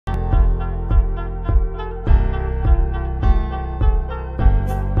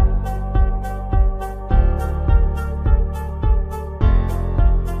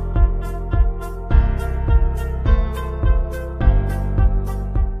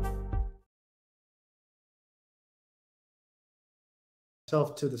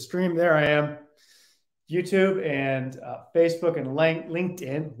myself to the stream. There I am. YouTube and Facebook and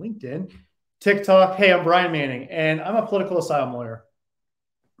LinkedIn, TikTok. Hey, I'm Brian Manning, and I'm a political asylum lawyer.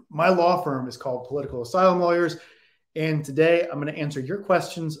 My law firm is called Political Asylum Lawyers, and today I'm going to answer your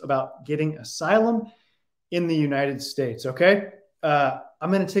questions about getting asylum in the United States, okay? I'm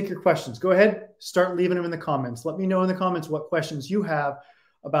going to take your questions. Go ahead, start leaving them in the comments. Let me know in the comments what questions you have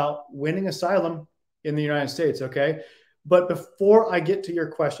about winning asylum in the United States, okay? But before I get to your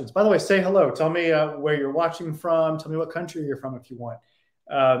questions, by the way, say hello. Tell me where you're watching from. Tell me what country you're from if you want.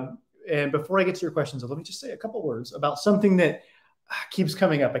 And before I get to your questions, let me just say a couple words about something that keeps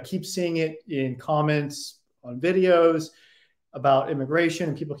coming up. I keep seeing it in comments on videos about immigration,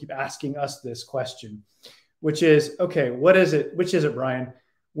 and people keep asking us this question, which is, okay, what is it? Which is it, Brian?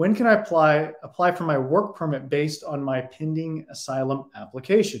 When can I apply for my work permit based on my pending asylum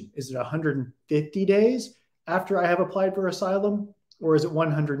application? Is it 150 days after I have applied for asylum, or is it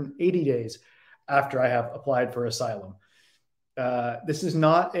 180 days after I have applied for asylum? This is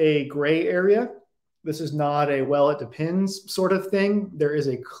not a gray area. This is not a, well, it depends sort of thing. There is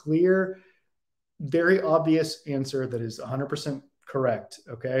a clear, very obvious answer that is 100% correct,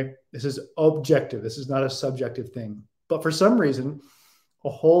 okay? This is objective. This is not a subjective thing. But for some reason, a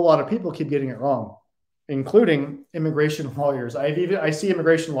whole lot of people keep getting it wrong, including immigration lawyers. I see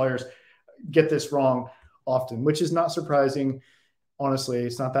immigration lawyers get this wrong often, which is not surprising. Honestly,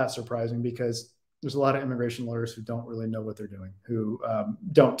 it's not that surprising because there's a lot of immigration lawyers who don't really know what they're doing, who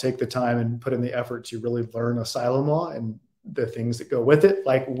don't take the time and put in the effort to really learn asylum law and the things that go with it.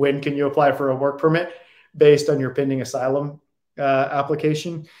 Like, when can you apply for a work permit based on your pending asylum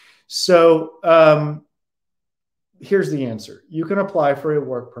application? So here's the answer. You can apply for a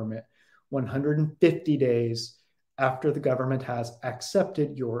work permit 150 days after the government has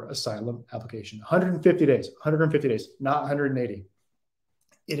accepted your asylum application. 150 days, not 180.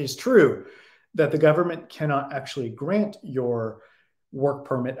 It is true that the government cannot actually grant your work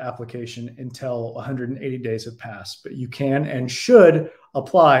permit application until 180 days have passed, but you can and should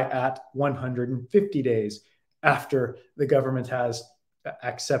apply at 150 days after the government has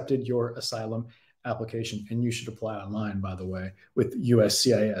accepted your asylum application. And you should apply online, by the way, with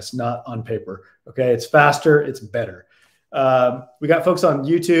USCIS, not on paper. Okay, it's faster, it's better. We got folks on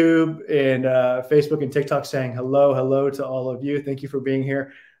YouTube and Facebook and TikTok saying hello to all of you. Thank you for being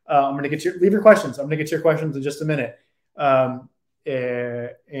here. I'm going to leave your questions. I'm going to get to your questions in just a minute.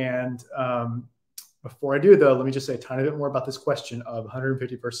 Before I do, though, let me just say a tiny bit more about this question of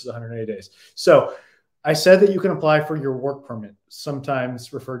 150 versus 180 days. So I said that you can apply for your work permit,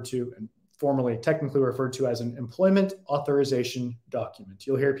 sometimes referred to and formally, technically referred to as an employment authorization document.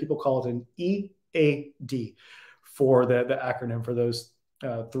 You'll hear people call it an EAD for the acronym for those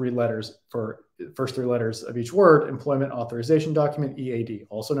three letters, for first three letters of each word, employment authorization document, EAD,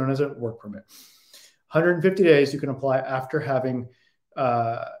 also known as a work permit. 150 days you can apply after having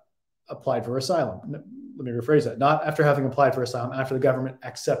applied for asylum. Let me rephrase that. Not after having applied for asylum, after the government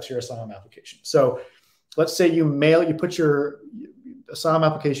accepts your asylum application. So let's say you put your asylum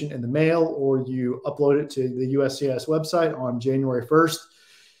application in the mail, or you upload it to the USCIS website on January 1st.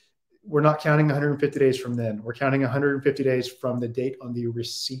 We're not counting 150 days from then. We're counting 150 days from the date on the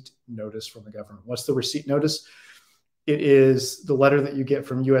receipt notice from the government. What's the receipt notice? It is the letter that you get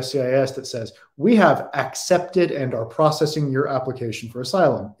from USCIS that says, we have accepted and are processing your application for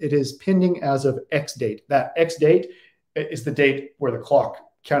asylum. It is pending as of X date. That X date is the date where the clock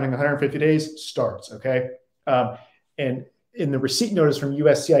counting 150 days starts, okay? And in the receipt notice from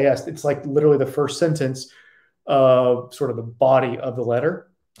USCIS, it's like literally the first sentence of sort of the body of the letter.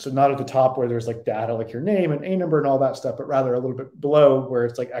 So not at the top where there's like data, like your name and A number and all that stuff, but rather a little bit below where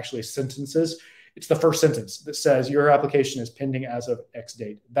it's like actually sentences. It's the first sentence that says your application is pending as of X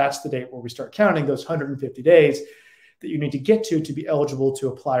date. That's the date where we start counting those 150 days that you need to get to be eligible to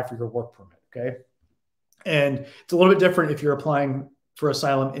apply for your work permit, okay? And it's a little bit different if you're applying for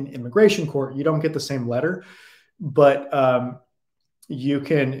asylum in immigration court. You don't get the same letter, but you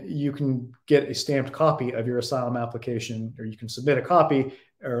can get a stamped copy of your asylum application, or you can submit a copy,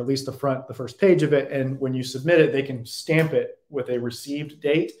 or at least the first page of it. And when you submit it, they can stamp it with a received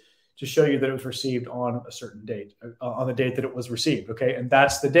date to show you that it was received on a certain date, on the date that it was received. Okay. And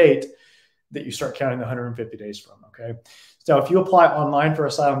that's the date that you start counting the 150 days from. Okay. So if you apply online for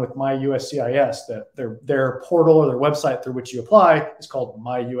asylum with My USCIS, their portal or their website through which you apply is called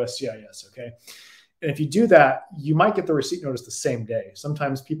My USCIS. Okay. And if you do that, you might get the receipt notice the same day.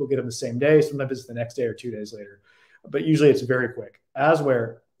 Sometimes people get them the same day. Sometimes it's the next day or 2 days later, but usually it's very quick. As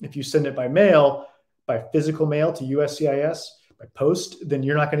where if you send it by mail, by physical mail to USCIS, by post, then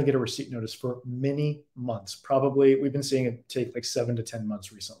you're not going to get a receipt notice for many months. Probably, we've been seeing it take like 7 to 10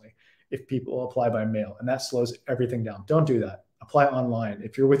 months recently if people apply by mail, and that slows everything down. Don't do that. Apply online.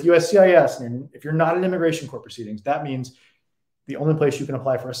 If you're with USCIS and if you're not in immigration court proceedings, that means the only place you can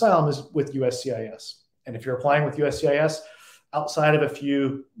apply for asylum is with USCIS. And if you're applying with USCIS, outside of a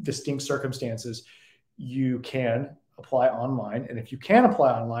few distinct circumstances, you can apply online. And if you can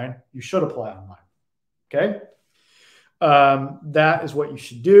apply online, you should apply online. Okay? That is what you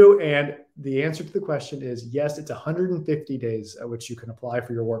should do. And the answer to the question is yes, it's 150 days at which you can apply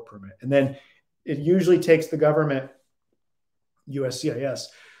for your work permit. And then it usually takes the government, USCIS,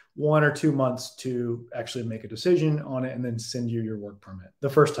 1 or 2 months to actually make a decision on it and then send you your work permit the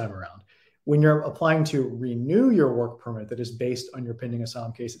first time around. When you're applying to renew your work permit that is based on your pending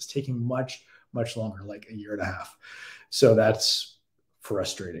asylum case, it's taking much, much longer, like a year and a half. So that's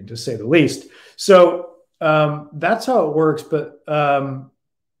frustrating, to say the least. So that's how it works. But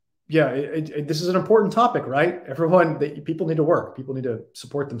yeah, this is an important topic, right? People need to work. People need to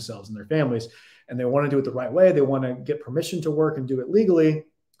support themselves and their families, and they want to do it the right way. They want to get permission to work and do it legally.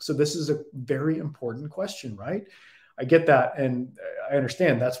 So this is a very important question, right? I get that. And I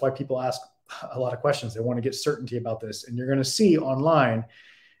understand that's why people ask a lot of questions. They want to get certainty about this. And you're going to see online,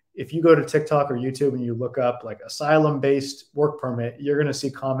 if you go to TikTok or YouTube and you look up like asylum-based work permit, you're going to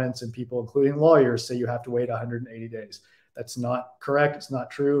see comments and people, including lawyers, say you have to wait 180 days. That's not correct. It's not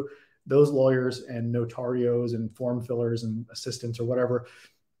true. Those lawyers and notarios and form fillers and assistants or whatever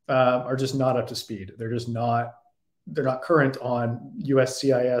are just not up to speed. They're not current on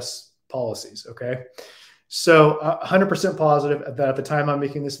USCIS policies. Okay. So 100% positive that at the time I'm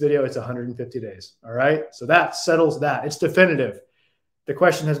making this video, it's 150 days. All right. So that settles that. It's definitive. The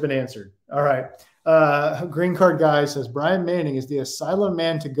question has been answered. All right. Green Card Guy says, Brian Manning is the asylum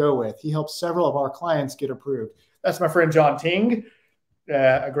man to go with. He helps several of our clients get approved. That's my friend John Ting,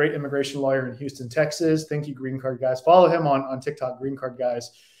 a great immigration lawyer in Houston, Texas. Thank you, Green Card Guys. Follow him on TikTok, Green Card Guys.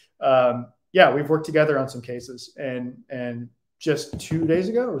 Yeah, we've worked together on some cases. And just 2 days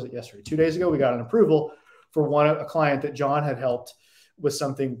ago, or was it yesterday? 2 days ago, we got an approval for a client that John had helped with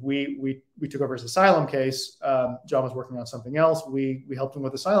something. We took over his asylum case. John was working on something else. We helped him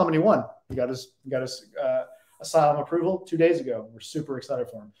with asylum, and he won. He got his asylum approval 2 days ago. We're super excited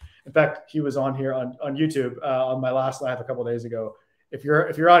for him. In fact, he was on here on YouTube on my last live a couple of days ago. If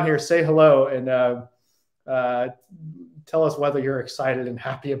you're on here, say hello and tell us whether you're excited and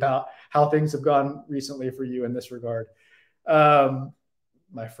happy about how things have gone recently for you in this regard.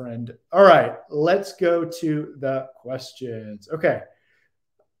 My friend. All right, let's go to the questions. Okay.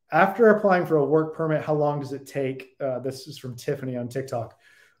 After applying for a work permit, how long does it take? This is from Tiffany on TikTok.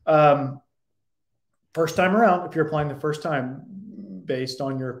 First time around, if you're applying the first time based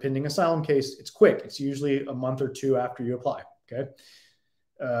on your pending asylum case, it's quick. It's usually a month or two after you apply. Okay.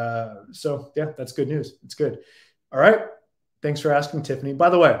 So yeah, that's good news. It's good. All right. Thanks for asking, Tiffany. By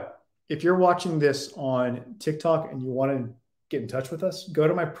the way, if you're watching this on TikTok and you want to get in touch with us, go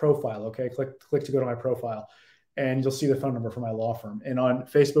to my profile. Okay. Click to go to my profile and you'll see the phone number for my law firm. And on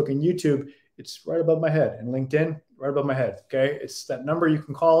Facebook and YouTube, it's right above my head, and LinkedIn right above my head. Okay. It's that number. You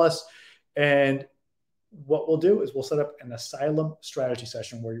can call us, and what we'll do is we'll set up an asylum strategy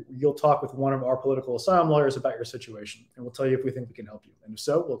session where you'll talk with one of our political asylum lawyers about your situation, and we'll tell you if we think we can help you. And if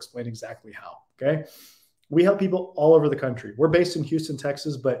so, we'll explain exactly how. Okay. We help people all over the country. We're based in Houston,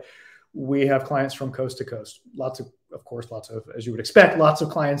 Texas, but we have clients from coast to coast. Lots of course, as you would expect, lots of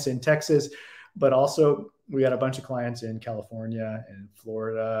clients in Texas, but also we got a bunch of clients in California and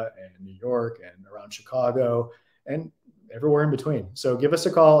Florida and New York and around Chicago and everywhere in between. So give us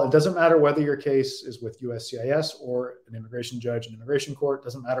a call. It doesn't matter whether your case is with USCIS or an immigration judge in immigration court. It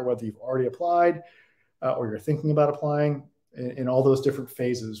doesn't matter whether you've already applied or you're thinking about applying. In all those different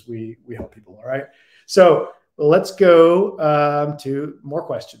phases, we help people. All right. So let's go to more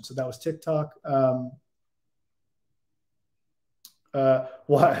questions. So that was TikTok.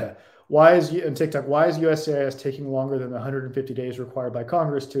 Why is USCIS taking longer than the 150 days required by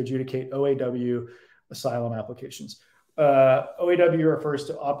Congress to adjudicate OAW asylum applications? OAW refers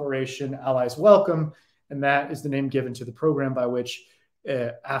to Operation Allies Welcome, and that is the name given to the program by which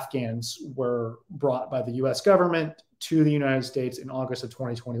Afghans were brought by the U.S. government to the United States in August of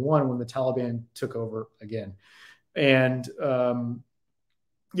 2021 when the Taliban took over again. And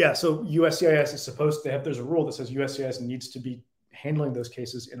yeah, so USCIS is supposed to have, there's a rule that says USCIS needs to be handling those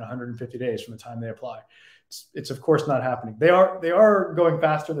cases in 150 days from the time they apply. It's of course not happening. They are going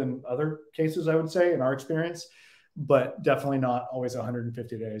faster than other cases, I would say, in our experience, but definitely not always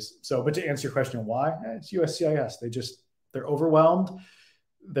 150 days. So, but to answer your question, why? It's USCIS. They're overwhelmed.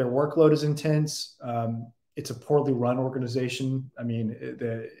 Their workload is intense. It's a poorly run organization. I mean,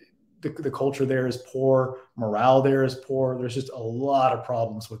 the culture there is poor. Morale there is poor. There's just a lot of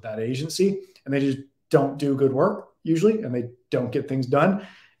problems with that agency, and they just don't do good work usually, and they don't get things done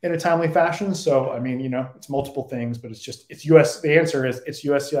in a timely fashion. So, I mean, it's multiple things, but it's US. The answer is it's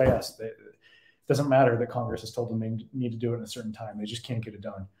USCIS. It doesn't matter that Congress has told them they need to do it in a certain time. They just can't get it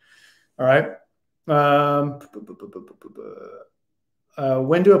done. All right.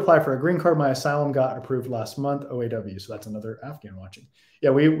 When to apply for a green card? My asylum got approved last month. OAW. So that's another Afghan watching.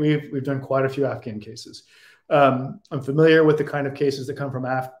 Yeah, we've done quite a few Afghan cases. I'm familiar with the kind of cases that come from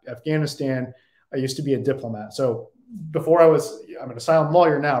Afghanistan. I used to be a diplomat. So I'm an asylum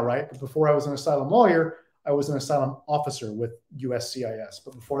lawyer now, right? But before I was an asylum lawyer, I was an asylum officer with USCIS.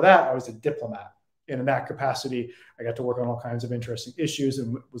 But before that, I was a diplomat. And in that capacity, I got to work on all kinds of interesting issues,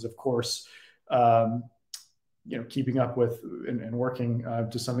 and was, of course, keeping up with and working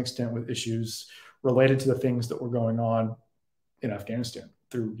to some extent with issues related to the things that were going on in Afghanistan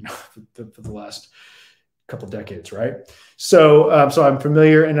through for the last couple of decades, right? So I'm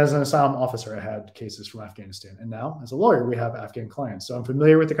familiar, and as an asylum officer, I had cases from Afghanistan, and now as a lawyer, we have Afghan clients. So I'm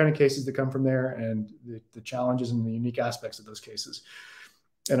familiar with the kind of cases that come from there, and the challenges and the unique aspects of those cases.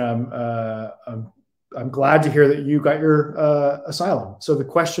 And I'm glad to hear that you got your asylum. So the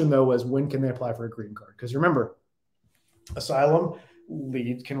question, though, was when can they apply for a green card? Because remember, asylum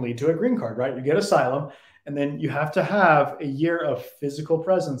can lead to a green card, right? You get asylum, and then you have to have a year of physical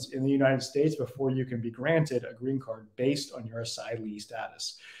presence in the United States before you can be granted a green card based on your asylee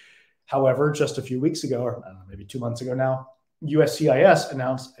status. However, just a few weeks ago, or I don't know, maybe 2 months ago now, USCIS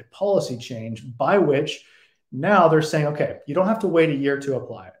announced a policy change by which now they're saying, okay, you don't have to wait a year to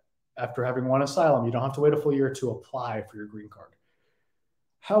apply. After having won asylum, you don't have to wait a full year to apply for your green card.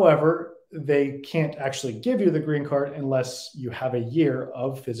 However, they can't actually give you the green card unless you have a year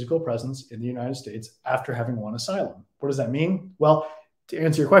of physical presence in the United States after having won asylum. What does that mean? Well, to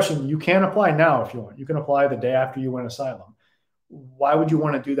answer your question, you can apply now if you want. You can apply the day after you win asylum. Why would you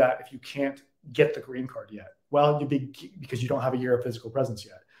want to do that if you can't get the green card yet? Well, because you don't have a year of physical presence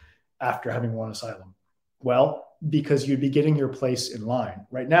yet after having won asylum. Well, because you'd be getting your place in line.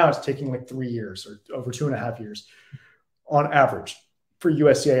 Right now, it's taking like 3 years or over 2.5 years on average for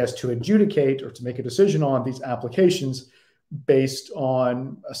USCIS to adjudicate or to make a decision on these applications based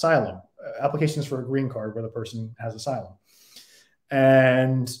on asylum, applications for a green card where the person has asylum.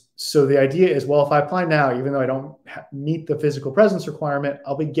 And so the idea is, well, if I apply now, even though I don't meet the physical presence requirement,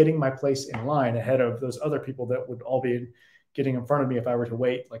 I'll be getting my place in line ahead of those other people that would all be getting in front of me if I were to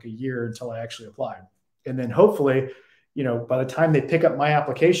wait like a year until I actually applied. And then hopefully, by the time they pick up my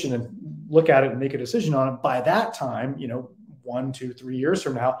application and look at it and make a decision on it, by that time, 1, 2, 3 years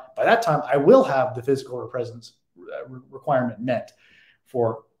from now, by that time, I will have the physical presence requirement met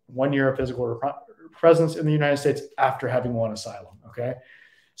for 1 year of physical presence in the United States after having won asylum. Okay.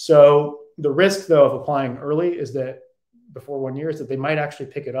 So the risk, though, of applying early is that before 1 year is that they might actually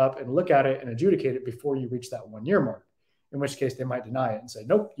pick it up and look at it and adjudicate it before you reach that 1 year mark, in which case they might deny it and say,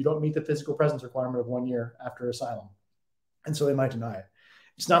 nope, you don't meet the physical presence requirement of 1 year after asylum. And so they might deny it.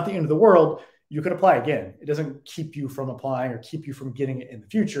 It's not the end of the world. You can apply again. It doesn't keep you from applying or keep you from getting it in the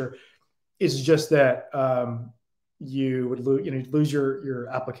future. It's just that you would lose your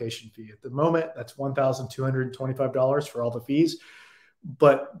application fee. At the moment, that's $1,225 for all the fees,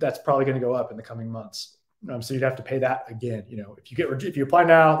 but that's probably going to go up in the coming months. So you'd have to pay that again. If you apply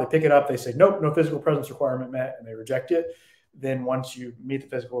now, they pick it up, they say, nope, no physical presence requirement met, and they reject it. Then once you meet the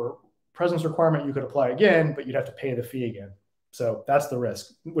physical presence requirement, you could apply again, but you'd have to pay the fee again. So that's the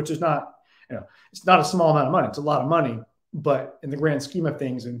risk, which is not, it's not a small amount of money. It's a lot of money, but in the grand scheme of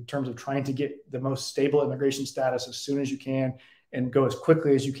things, in terms of trying to get the most stable immigration status as soon as you can and go as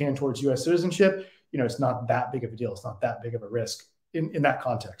quickly as you can towards U.S. citizenship, it's not that big of a deal. It's not that big of a risk in that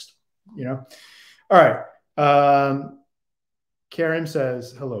context, All right. Karen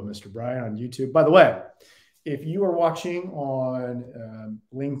says, hello, Mr. Brian on YouTube. By the way, if you are watching on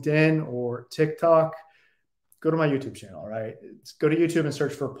LinkedIn or TikTok, go to my YouTube channel, all right? Go to YouTube and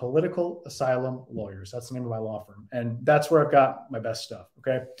search for Political Asylum Lawyers. That's the name of my law firm. And that's where I've got my best stuff,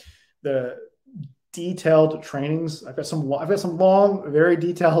 okay? The detailed trainings, I've got some long, very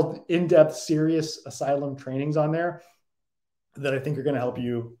detailed, in-depth, serious asylum trainings on there that I think are going to help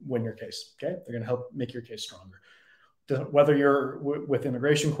you win your case, okay? They're going to help make your case stronger. Whether you're with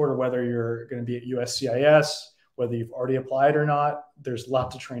immigration court or whether you're going to be at USCIS, whether you've already applied or not, there's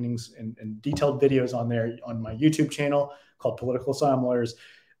lots of trainings and detailed videos on there on my YouTube channel called Political Asylum Lawyers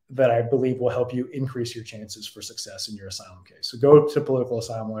that I believe will help you increase your chances for success in your asylum case. So go to Political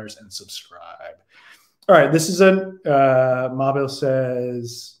Asylum Lawyers and subscribe. All right, this is Mabel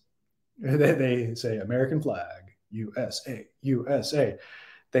says, They say American flag, USA, USA.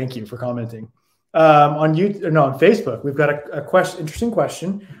 Thank you for commenting. On YouTube, no, on Facebook, we've got a question, interesting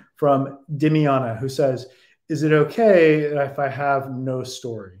question from Dimiana, who says, "Is it okay if I have no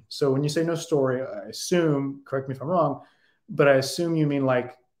story?" So when you say no story, I assume, correct me if I'm wrong, but I assume you mean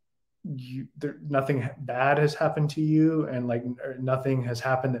like nothing bad has happened to you, and like nothing has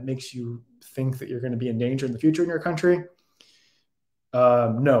happened that makes you think that you're going to be in danger in the future in your country.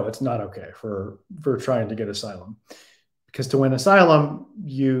 No, it's not okay for trying to get asylum, because to win asylum,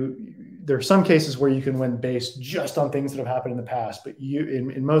 there are some cases where you can win based just on things that have happened in the past, but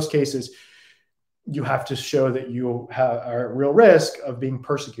in most cases you have to show that you are at real risk of being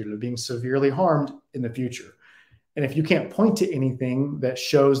persecuted, of being severely harmed in the future. And if you can't point to anything that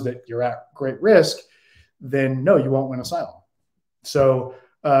shows that you're at great risk, then no, you won't win asylum. So,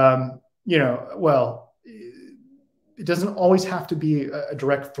 well, it doesn't always have to be a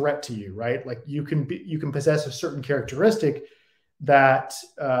direct threat to you, right? Like you can possess a certain characteristic that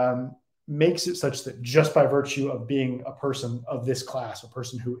makes it such that just by virtue of being a person of this class, a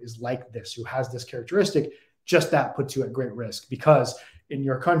person who is like this, who has this characteristic, just that puts you at great risk, because in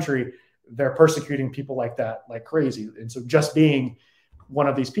your country, they're persecuting people like that like crazy. And so just being one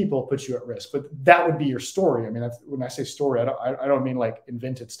of these people puts you at risk. But that would be your story. I mean, when I say story, I don't mean like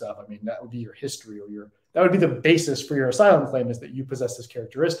invented stuff. I mean, that would be your history, or that would be the basis for your asylum claim, is that you possess this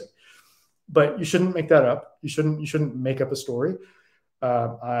characteristic. But you shouldn't make that up. You shouldn't make up a story.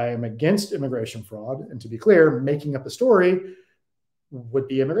 I'm against immigration fraud. And to be clear, making up a story would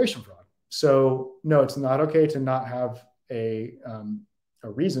be immigration fraud. So no, it's not okay to not have a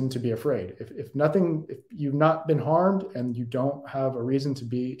reason to be afraid. If you've not been harmed and you don't have a reason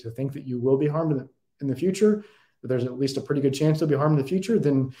to think that you will be harmed in the future, that there's at least a pretty good chance you'll be harmed in the future,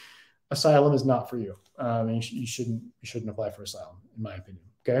 then asylum is not for you. And you shouldn't apply for asylum, in my opinion.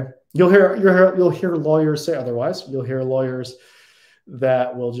 Okay, you'll hear lawyers say otherwise. You'll hear lawyers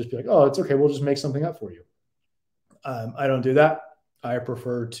that will just be like, "Oh, it's okay. We'll just make something up for you." I don't do that. I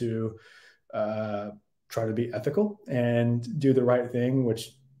prefer to try to be ethical and do the right thing,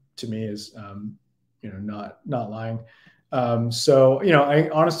 which to me is, not lying. So,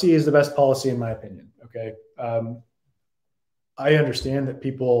 honesty is the best policy in my opinion. Okay. I understand that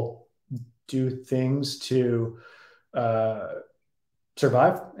people do things to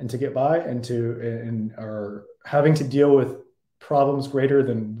survive and to get by, and are having to deal with problems greater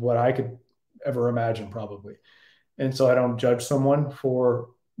than what I could ever imagine, probably. And so I don't judge someone for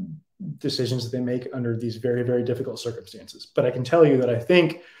decisions that they make under these very, very difficult circumstances. But I can tell you that I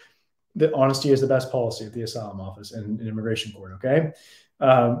think that honesty is the best policy at the asylum office and in immigration court. Okay.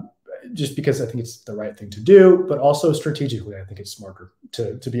 Just because I think it's the right thing to do, but also strategically, I think it's smarter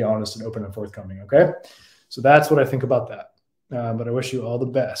to be honest and open and forthcoming. Okay. So that's what I think about that. But I wish you all the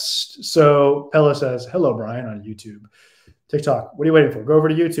best. So Pella says, "Hello, Brian," on YouTube. TikTok, what are you waiting for? Go over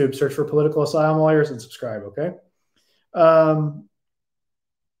to YouTube, search for political asylum lawyers, and subscribe. Okay.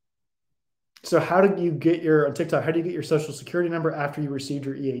 So how did you get on TikTok, how do you get your social security number after you received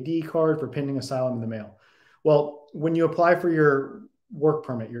your EAD card for pending asylum in the mail? Well, when you apply for your work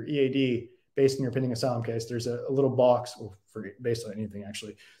permit, your EAD, based on your pending asylum case, there's a little box, based on anything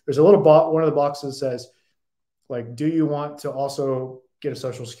actually, there's a little box, one of the boxes says, like, do you want to also get a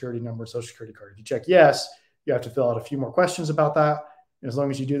social security number, social security card? If you check yes, you have to fill out a few more questions about that. And as long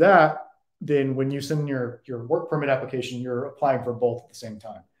as you do that, then when you send your work permit application, you're applying for both at the same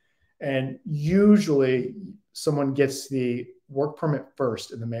time. And usually someone gets the work permit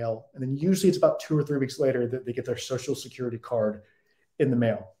first in the mail. And then usually it's about 2 or 3 weeks later that they get their social security card in the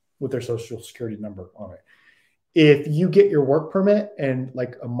mail with their social security number on it. If you get your work permit and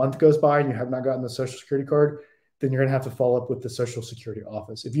like a month goes by and you have not gotten the social security card, then you're going to have to follow up with the Social Security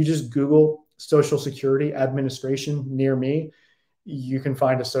office. If you just Google Social Security Administration near me, you can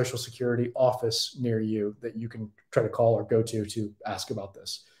find a Social Security office near you that you can try to call or go to ask about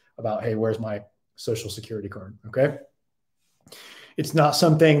this, about, hey, where's my Social Security card? Okay. It's not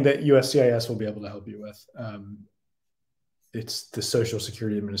something that USCIS will be able to help you with. It's the Social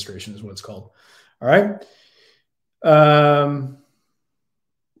Security Administration is what it's called. All right.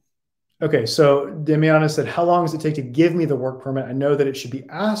 Okay, so Demiana said, how long does it take to give me the work permit? I know that it should be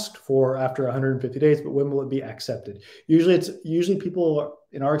asked for after 150 days, but when will it be accepted? Usually people,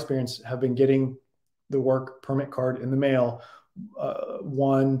 in our experience, have been getting the work permit card in the mail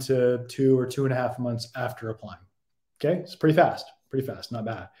 1 to 2 or 2.5 months after applying. Okay, it's pretty fast, not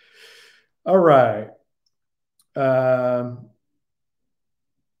bad. All right.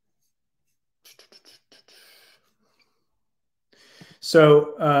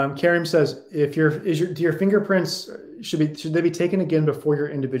 So Karim says, do your fingerprints should they be taken again before your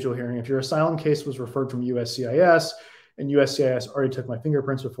individual hearing? If your asylum case was referred from USCIS and USCIS already took my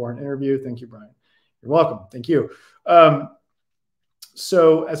fingerprints before an interview, thank you, Brian. You're welcome. Thank you.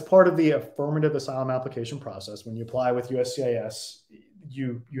 So as part of the affirmative asylum application process, when you apply with USCIS,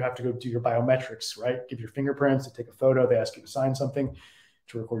 you have to go do your biometrics, right? Give your fingerprints, they take a photo, they ask you to sign something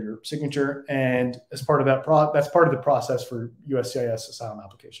to record your signature. And as part of that, that's part of the process for USCIS asylum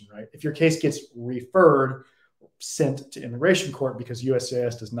application, right? If your case gets referred, sent to immigration court because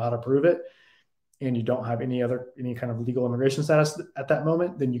USCIS does not approve it, and you don't have any kind of legal immigration status at that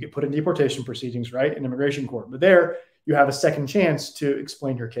moment, then you get put in deportation proceedings, right, in immigration court. But there, you have a second chance to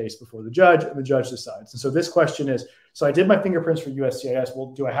explain your case before the judge, and the judge decides. And so this question is, so I did my fingerprints for USCIS.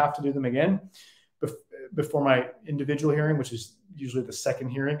 Well, do I have to do them again before my individual hearing, which is usually the second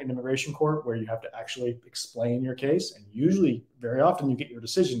hearing in immigration court, where you have to actually explain your case? And usually, very often, you get your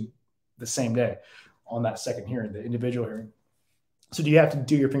decision the same day on that second hearing, the individual hearing. So do you have to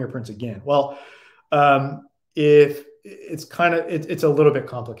do your fingerprints again? Well, if it's it's a little bit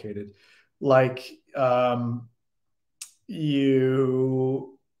complicated. Like the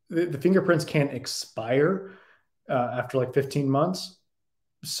fingerprints can expire after like 15 months.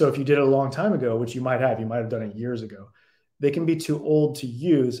 So if you did it a long time ago, which you might have done it years ago, they can be too old to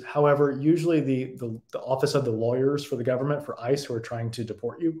use. However, usually the Office of the Lawyers for the government, for ICE, who are trying to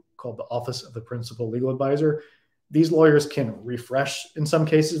deport you, called the Office of the Principal Legal Advisor, these lawyers can refresh, in some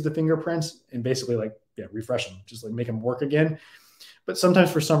cases, the fingerprints and basically refresh them, just like make them work again. But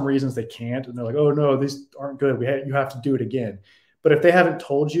sometimes for some reasons they can't, and they're like, oh no, these aren't good. You have to do it again. But if they haven't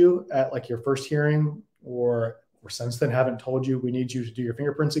told you at like your first hearing or since then haven't told you we need you to do your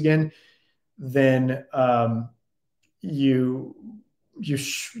fingerprints again, then you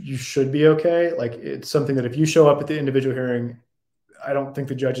should be okay. Like, it's something that if you show up at the individual hearing, I don't think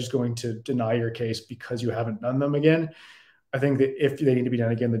the judge is going to deny your case because you haven't done them again. I think that if they need to be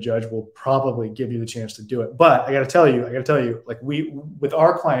done again, the judge will probably give you the chance to do it. But I got to tell you, like, with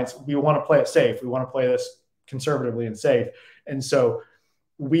our clients, we want to play it safe. We want to play this conservatively and safe. And so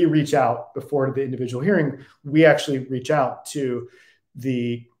we reach out before the individual hearing. We actually reach out to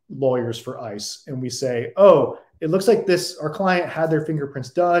the lawyers for ICE and we say, oh, it looks like our client had their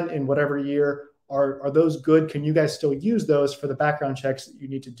fingerprints done in whatever year. Are those good? Can you guys still use those for the background checks that you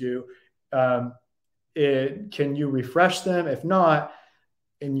need to do? Can you refresh them? If not,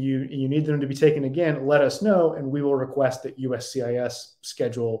 and you need them to be taken again, let us know, and we will request that USCIS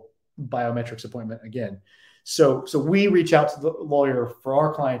schedule biometrics appointment again. So we reach out to the lawyer for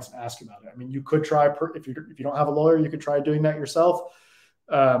our clients and ask about it. I mean, you could try, if you don't have a lawyer, you could try doing that yourself.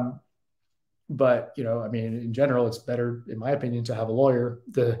 But, I mean, in general, it's better, in my opinion, to have a lawyer.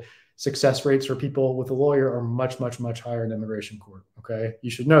 The success rates for people with a lawyer are much, much, much higher in immigration court. Okay.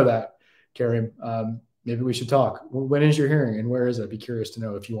 You should know that, Karim. Maybe we should talk. When is your hearing and where is it? I'd be curious to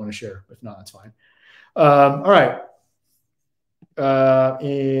know if you want to share. If not, that's fine. All right.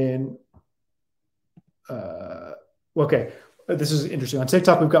 Okay. This is interesting. On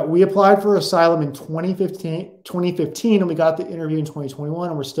TikTok, we applied for asylum in 2015, and we got the interview in 2021,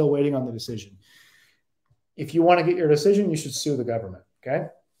 and we're still waiting on the decision. If you want to get your decision, you should sue the government. Okay.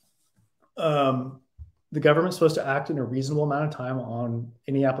 The government's supposed to act in a reasonable amount of time on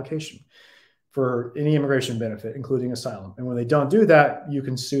any application for any immigration benefit, including asylum. And when they don't do that, you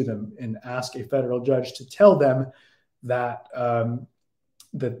can sue them and ask a federal judge to tell them that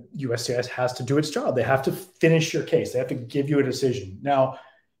the USCIS has to do its job. They have to finish your case. They have to give you a decision. Now,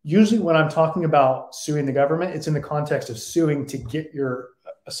 usually when I'm talking about suing the government, it's in the context of suing to get your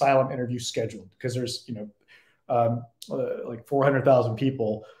asylum interview scheduled, because there's, like 400,000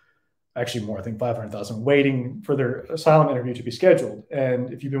 people, actually more, I think 500,000, waiting for their asylum interview to be scheduled.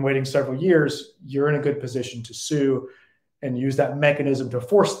 And if you've been waiting several years, you're in a good position to sue and use that mechanism to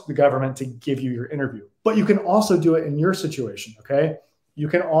force the government to give you your interview. But you can also do it in your situation, okay? You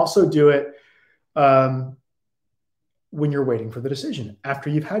can also do it when you're waiting for the decision after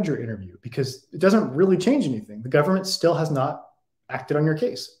you've had your interview, because it doesn't really change anything. The government still has not acted on your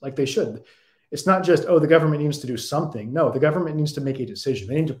case like they should. It's not just, oh, the government needs to do something. No, the government needs to make a decision.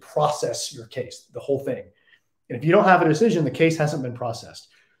 They need to process your case, the whole thing. And if you don't have a decision, the case hasn't been processed.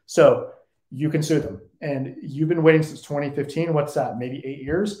 So you can sue them. And you've been waiting since 2015. What's that? Maybe 8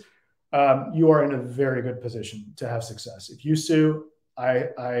 years. You are in a very good position to have success. If you sue,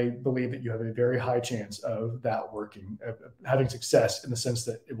 I believe that you have a very high chance of that working, of having success, in the sense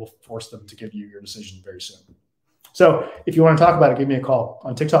that it will force them to give you your decision very soon. So if you want to talk about it, give me a call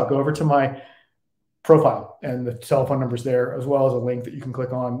on TikTok. Go over to my profile, and the telephone number's there, as well as a link that you can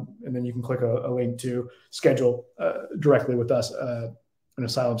click on, and then you can click a link to schedule directly with us an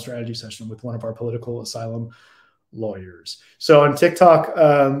asylum strategy session with one of our political asylum lawyers. So on TikTok,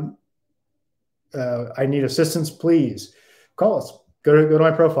 I need assistance, please call us. Go to my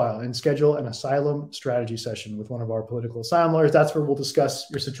profile and schedule an asylum strategy session with one of our political asylum lawyers. That's where we'll discuss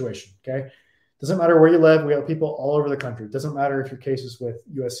your situation. Okay. Doesn't matter where you live. We have people all over the country. It doesn't matter if your case is with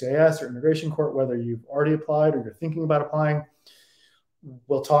USCIS or immigration court, whether you've already applied or you're thinking about applying.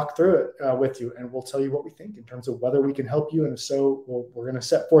 We'll talk through it with you, and we'll tell you what we think in terms of whether we can help you. And if so, we're going to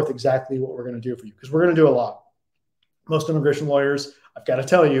set forth exactly what we're going to do for you, because we're going to do a lot. Most immigration lawyers, I've got to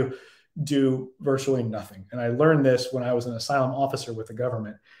tell you, do virtually nothing. And I learned this when I was an asylum officer with the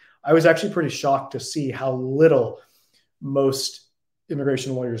government. I was actually pretty shocked to see how little most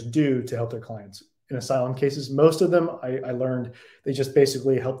immigration lawyers do to help their clients in asylum cases. Most of them, I learned, they just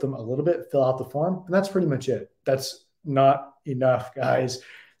basically help them a little bit, fill out the form, and that's pretty much it. That's not enough, guys.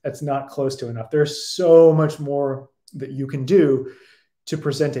 That's not close to enough. There's so much more that you can do to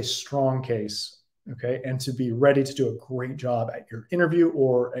present a strong case, okay, and to be ready to do a great job at your interview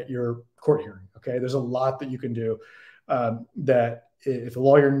or at your court hearing, okay? There's a lot that you can do that if a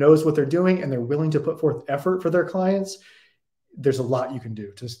lawyer knows what they're doing and they're willing to put forth effort for their clients, there's a lot you can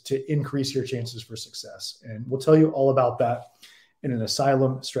do to increase your chances for success. And we'll tell you all about that in an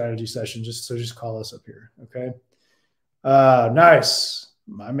asylum strategy session. Just call us up here, okay? Nice.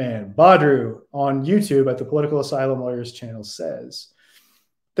 My man, Badru on YouTube at the Political Asylum Lawyers channel says,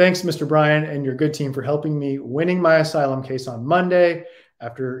 thanks, Mr. Brian and your good team for helping me winning my asylum case on Monday.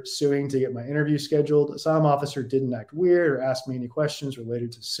 After suing to get my interview scheduled, asylum officer didn't act weird or ask me any questions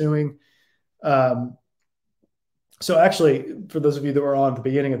related to suing. So actually, for those of you that were on at the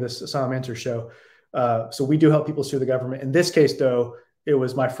beginning of this Asylum Answer show, so we do help people sue the government. In this case, though, it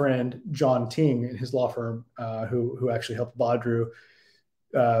was my friend John Ting and his law firm who actually helped Badru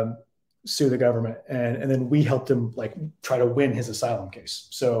sue the government, and then we helped him like try to win his asylum case.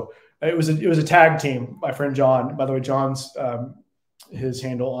 So it was a tag team. My friend John, by the way, John's his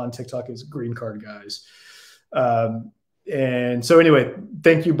handle on TikTok is Green Card Guys. And so anyway,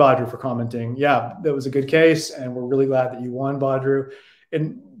 thank you, Badru, for commenting. Yeah, that was a good case, and we're really glad that you won, Badru.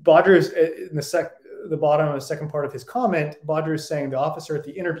 And Badru is in the bottom of the second part of his comment. Badru is saying the officer at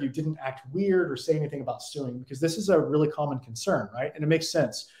the interview didn't act weird or say anything about suing, because this is a really common concern, right? And it makes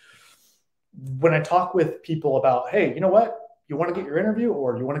sense. When I talk with people about, hey, you know what? You want to get your interview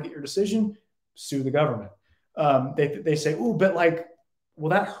or you want to get your decision, sue the government. They say, oh, but like, will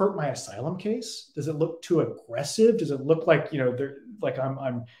that hurt my asylum case? Does it look too aggressive? Does it look like, they're like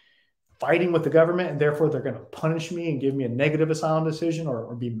I'm fighting with the government and therefore they're going to punish me and give me a negative asylum decision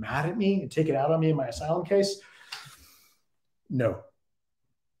or be mad at me and take it out on me in my asylum case? No,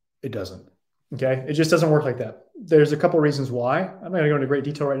 it doesn't. Okay. It just doesn't work like that. There's a couple of reasons why. I'm not going to go into great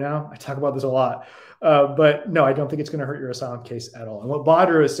detail right now. I talk about this a lot. But no, I don't think it's going to hurt your asylum case at all. And what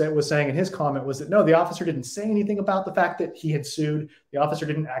Badru was saying in his comment was that, no, the officer didn't say anything about the fact that he had sued. The officer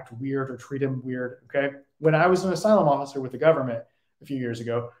didn't act weird or treat him weird. Okay. When I was an asylum officer with the government a few years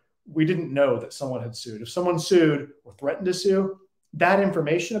ago, we didn't know that someone had sued. If someone sued or threatened to sue, that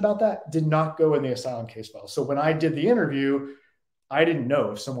information about that did not go in the asylum case file. So when I did the interview, I didn't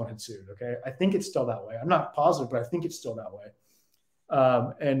know if someone had sued. Okay. I think it's still that way. I'm not positive, but I think it's still that way.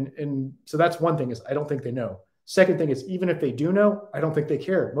 And so that's one thing, is I don't think they know. Second thing is, even if they do know, I don't think they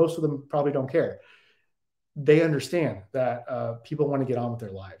care. Most of them probably don't care. They understand that people want to get on with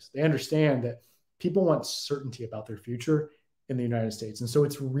their lives. They understand that people want certainty about their future in the United States. And so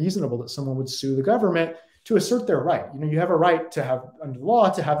it's reasonable that someone would sue the government to assert their right. You have a right to have, under the law,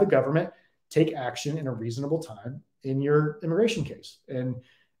 to have the government take action in a reasonable time in your immigration case. And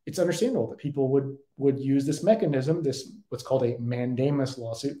it's understandable that people would use this mechanism, this what's called a mandamus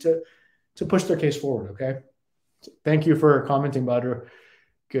lawsuit, to push their case forward. Okay. So thank you for commenting, Badru.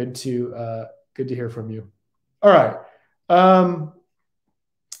 Good to hear from you. All right.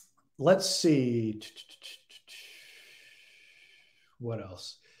 Let's see. What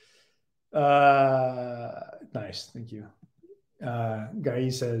else? Nice. Thank you.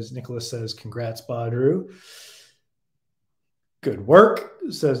 Nicholas says, congrats, Badru. Good work,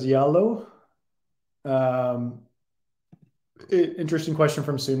 says Yalo. Interesting question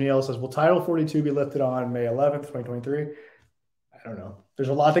from Sunil. Says, will Title 42 be lifted on May 11th, 2023? I don't know. There's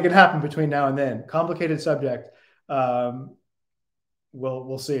a lot that can happen between now and then. Complicated subject. We'll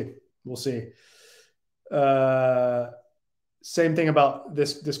see. We'll see. Same thing about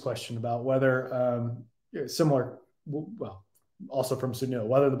this question about whether similar. Well, also from Sunil,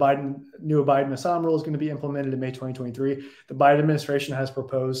 whether the new Biden asylum rule is going to be implemented in May 2023. The Biden administration has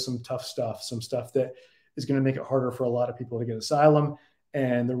proposed some tough stuff, some stuff that is going to make it harder for a lot of people to get asylum.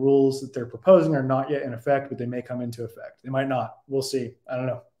 And the rules that they're proposing are not yet in effect, but they may come into effect. They might not. We'll see. I don't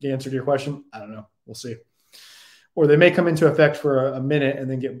know. The answer to your question, I don't know. We'll see. Or they may come into effect for a minute and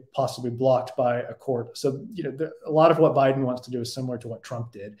then get possibly blocked by a court. So, a lot of what Biden wants to do is similar to what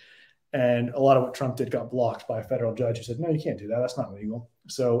Trump did. And a lot of what Trump did got blocked by a federal judge who said, no, you can't do that. That's not legal.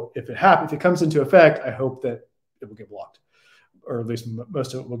 So if it comes into effect, I hope that it will get blocked, or at least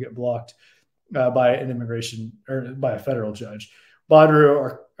most of it will get blocked by an immigration or by a federal judge.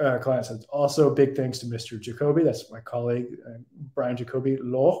 Badru, our client, says, also big thanks to Mr. Jacoby. That's my colleague, Brian Jacoby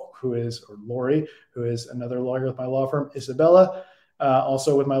Law, Lori, who is another lawyer with my law firm. Isabella,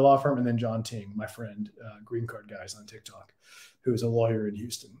 also with my law firm. And then John Ting, my friend, Green Card Guys on TikTok, who is a lawyer in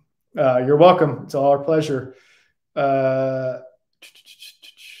Houston. You're welcome. It's all our pleasure. All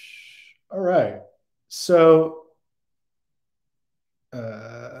right. So,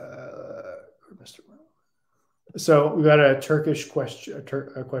 So we got a Turkish question,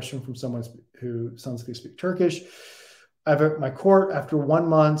 a question from someone who sounds like they speak Turkish. I have my court after 1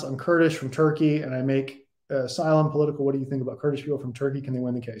 month on Kurdish from Turkey, and I make asylum political. What do you think about Kurdish people from Turkey? Can they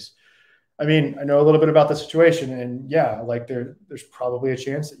win the case? I mean, I know a little bit about the situation, and yeah, like there's probably a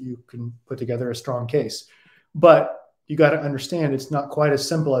chance that you can put together a strong case. But you got to understand it's not quite as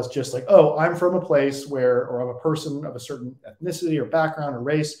simple as just like, oh, I'm from a place where, or I'm a person of a certain ethnicity or background or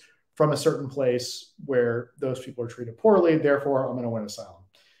race from a certain place where those people are treated poorly, therefore I'm going to win asylum.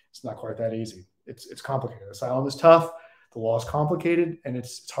 It's not quite that easy. It's complicated. Asylum is tough. The law is complicated, and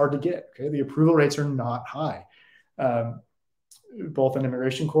it's hard to get. Okay, the approval rates are not high. Both in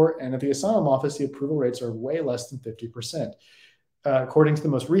immigration court and at the asylum office, the approval rates are way less than 50%. According to the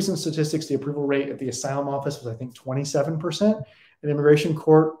most recent statistics, the approval rate at the asylum office was, I think, 27%. In immigration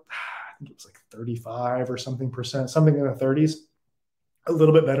court, I think it was like 35 or something percent, something in the 30s. A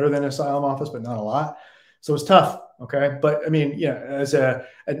little bit better than asylum office, but not a lot. So it's tough. Okay, but I mean, yeah, as an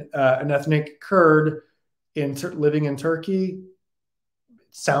ethnic Kurd living in Turkey, it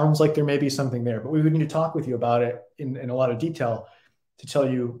sounds like there may be something there. But we would need to talk with you about it in a lot of detail to tell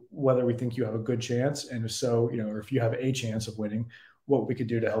you whether we think you have a good chance, and if so, or if you have a chance of winning, what we could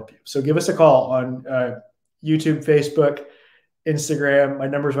do to help you. So give us a call on YouTube, Facebook, Instagram. My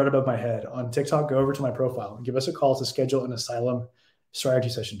number's right above my head. On TikTok, go over to my profile and give us a call to schedule an asylum strategy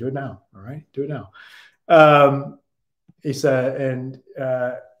session. Do it now. All right. Do it now. Isa and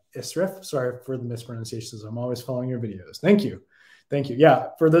Isrif, sorry for the mispronunciations. I'm always following your videos. Thank you. Thank you. Yeah.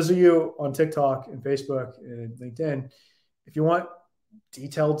 For those of you on TikTok and Facebook and LinkedIn, if you want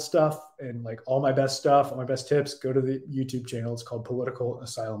detailed stuff and like all my best stuff, all my best tips, go to the YouTube channel. It's called Political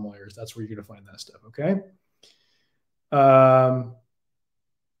Asylum Lawyers. That's where you're going to find that stuff. Okay.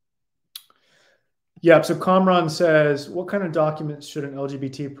 Yeah, so Kamran says, what kind of documents should an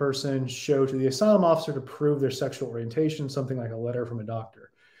LGBT person show to the asylum officer to prove their sexual orientation? Something like a letter from a doctor.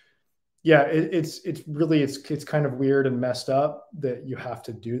 Yeah, it's kind of weird and messed up that you have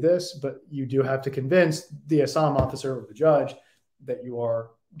to do this, but you do have to convince the asylum officer or the judge that you are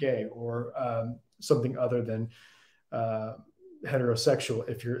gay or something other than heterosexual,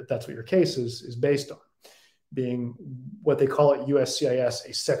 if that's what your case is based on. Being what they call at USCIS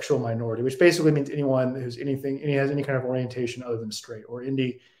a sexual minority, which basically means anyone who's has any kind of orientation other than straight or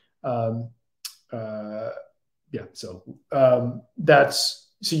indie. You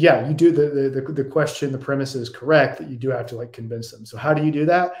do the question, the premise is correct that you do have to like convince them. So how do you do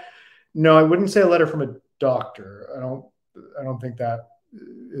that? No, I wouldn't say a letter from a doctor. I don't think that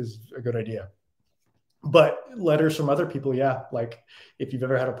is a good idea. But letters from other people, yeah. Like if you've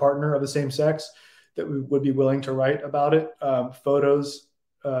ever had a partner of the same sex that we would be willing to write about it. Photos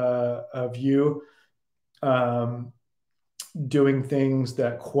of you doing things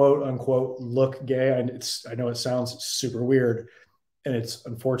that quote unquote look gay. And I know it sounds super weird and it's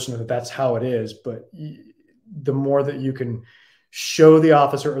unfortunate that that's how it is, but the more that you can show the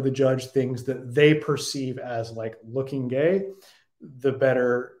officer or the judge things that they perceive as like looking gay, the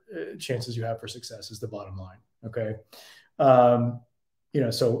better chances you have for success is the bottom line. Okay.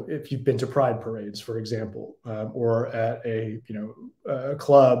 So if you've been to pride parades, for example, or at a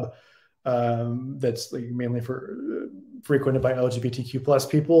club that's like mainly frequented by LGBTQ plus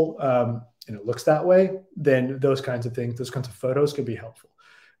people, and it looks that way, then those kinds of things, those kinds of photos could be helpful.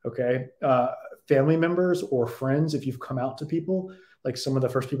 Okay. Family members or friends, if you've come out to people, like some of the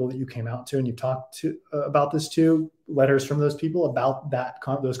first people that you came out to and you talked to about this to, letters from those people about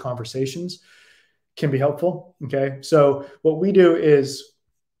those conversations can be helpful. Okay. So what we do is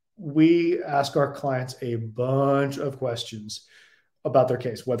we ask our clients a bunch of questions about their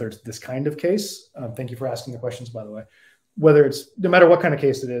case, whether it's this kind of case. Thank you for asking the questions, by the way. Whether it's no matter what kind of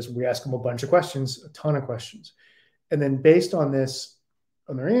case it is, we ask them a bunch of questions, a ton of questions. And then based on this,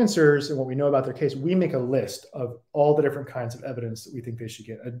 on their answers and what we know about their case, we make a list of all the different kinds of evidence that we think they should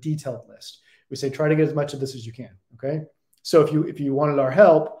get, a detailed list. We say, try to get as much of this as you can. Okay. So if you wanted our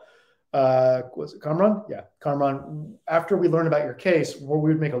help, was it Kamran? Yeah, Kamran. After we learn about your case, we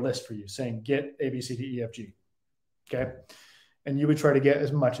would make a list for you saying, get A, B, C, D, E, F, G. Okay. And you would try to get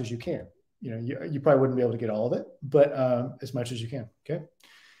as much as you can. You probably wouldn't be able to get all of it, but as much as you can. Okay.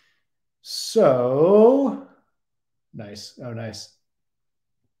 So nice. Oh, nice.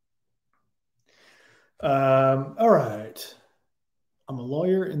 All right. I'm a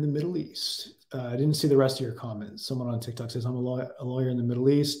lawyer in the Middle East. I didn't see the rest of your comments. Someone on TikTok says I'm a lawyer in the Middle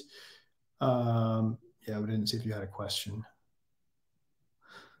East. Yeah, we didn't see if you had a question.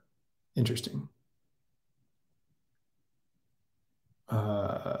 Interesting.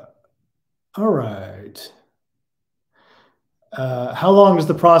 All right. How long does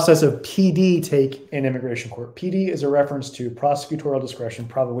the process of PD take in immigration court? PD is a reference to prosecutorial discretion.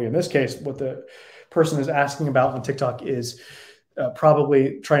 Probably in this case, what the person is asking about on TikTok is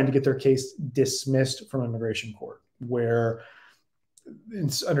probably trying to get their case dismissed from immigration court, where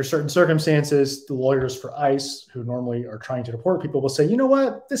under certain circumstances, the lawyers for ICE, who normally are trying to deport people, will say, you know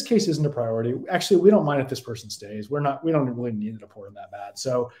what, this case isn't a priority. Actually, we don't mind if this person stays. We don't really need to deport them that bad.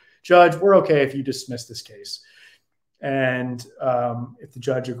 So, judge, we're okay if you dismiss this case. And if the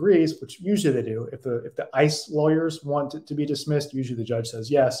judge agrees, which usually they do, if the ICE lawyers want it to be dismissed, usually the judge says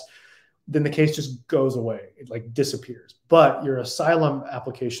yes, then the case just goes away. It like disappears. But your asylum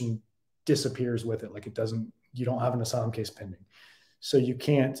application disappears with it. Like it doesn't, you don't have an asylum case pending. So you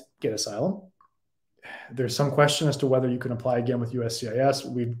can't get asylum. There's some question as to whether you can apply again with USCIS.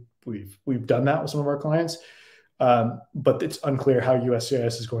 We've done that with some of our clients, but it's unclear how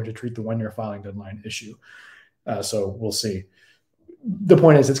USCIS is going to treat the one-year filing deadline issue. So we'll see. The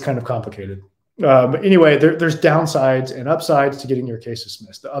point is, it's kind of complicated. But anyway, there's downsides and upsides to getting your case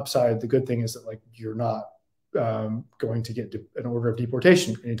dismissed. The upside, the good thing is that like you're not going to get an order of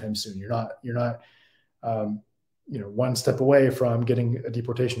deportation anytime soon. You're not one step away from getting a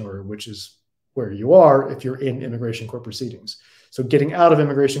deportation order, which is where you are if you're in immigration court proceedings. So getting out of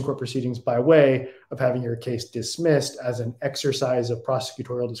immigration court proceedings by way of having your case dismissed as an exercise of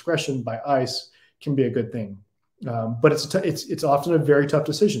prosecutorial discretion by ICE can be a good thing. But it's often a very tough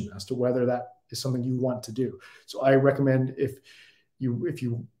decision as to whether that is something you want to do. So I recommend if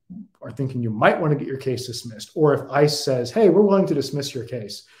you are thinking you might want to get your case dismissed, or if ICE says, hey, we're willing to dismiss your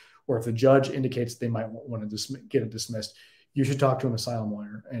case, or if the judge indicates they might want to get it dismissed, you should talk to an asylum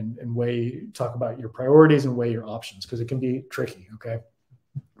lawyer and talk about your priorities and weigh your options, because it can be tricky, okay?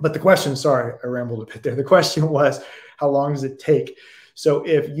 But the question, sorry, I rambled a bit there. The question was, how long does it take? So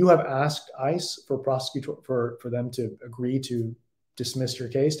if you have asked ICE for them to agree to dismiss your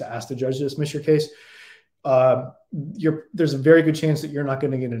case, to ask the judge to dismiss your case, there's a very good chance that you're not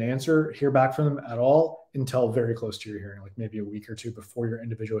going to get an answer, hear back from them at all until very close to your hearing, like maybe a week or two before your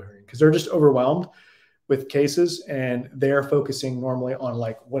individual hearing, because they're just overwhelmed with cases and they're focusing normally on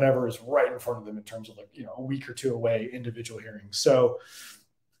like whatever is right in front of them in terms of like, a week or two away individual hearings. So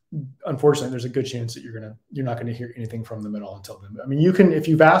unfortunately, there's a good chance that you're not going to hear anything from them at all until then. I mean, you can, if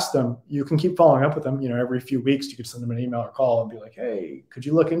you've asked them, you can keep following up with them. Every few weeks, you could send them an email or call and be like, "Hey, could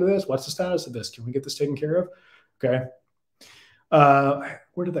you look into this? What's the status of this? Can we get this taken care of?" Okay.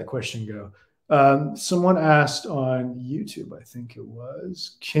 Where did that question go? Someone asked on YouTube, I think it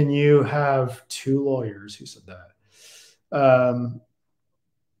was, can you have two lawyers? Who said that?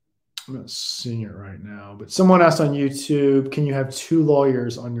 I'm not seeing it right now, but someone asked on YouTube, can you have two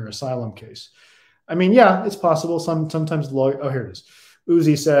lawyers on your asylum case? I mean, yeah, it's possible. Sometimes oh, here it is.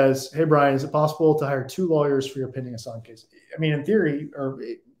 Uzi says, hey, Brian, is it possible to hire two lawyers for your pending asylum case? I mean, in theory, or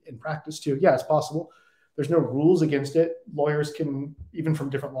in practice too, yeah, it's possible. There's no rules against it. Lawyers can, even from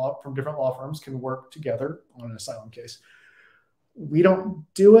different law firms, can work together on an asylum case. We don't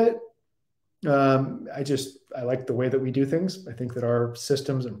do it. I like the way that we do things. I think that our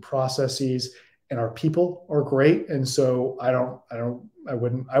systems and processes and our people are great. And so I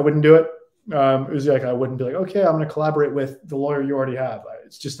wouldn't do it. It was like, I wouldn't be like, okay, I'm going to collaborate with the lawyer you already have.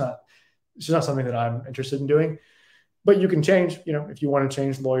 It's just not something that I'm interested in doing, but you can change, if you want to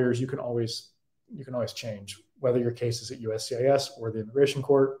change lawyers, you can always change whether your case is at USCIS or the immigration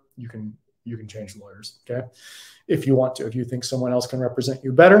court. You can change lawyers. Okay. If you want to, if you think someone else can represent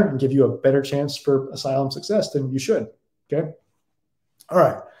you better and give you a better chance for asylum success, then you should. Okay. All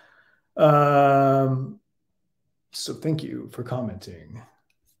right. So thank you for commenting.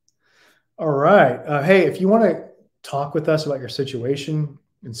 All right. Hey, if you want to talk with us about your situation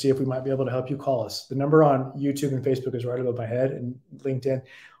and see if we might be able to help you, call us. The number on YouTube and Facebook is right above my head, and LinkedIn.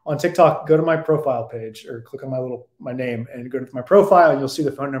 On TikTok, go to my profile page or click on my name and go to my profile, and you'll see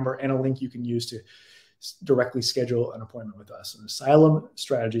the phone number and a link you can use to directly schedule an appointment with us, an asylum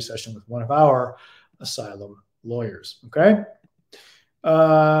strategy session with one of our asylum lawyers. Okay.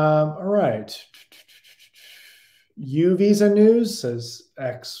 All right. U visa news, says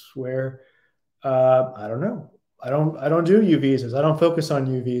X, where I don't know. I don't do U visas. I don't focus on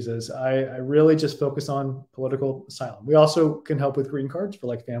U visas. I really just focus on political asylum. We also can help with green cards for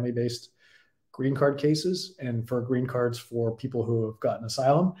like family-based green card cases and for green cards for people who have gotten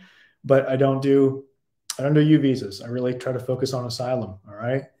asylum. But I don't do U visas. I really try to focus on asylum. All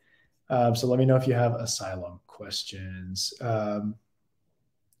right. So let me know if you have asylum questions. All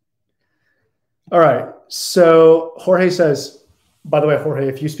right. So Jorge says, by the way, Jorge,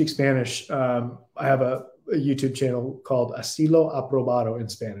 if you speak Spanish, I have a YouTube channel called Asilo Aprobado in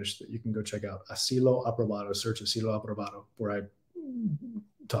Spanish that you can go check out. Asilo Aprobado. Search Asilo Aprobado, where I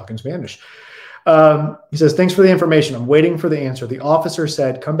talk in Spanish. He says, thanks for the information. I'm waiting for the answer. The officer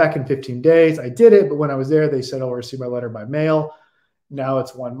said, come back in 15 days. I did it, but when I was there, they said, I'll receive my letter by mail. Now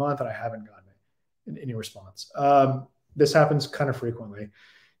it's 1 month and I haven't gotten any response. This happens kind of frequently.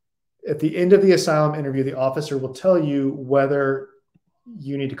 At the end of the asylum interview, the officer will tell you whether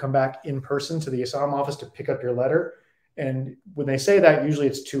you need to come back in person to the asylum office to pick up your letter. And when they say that, usually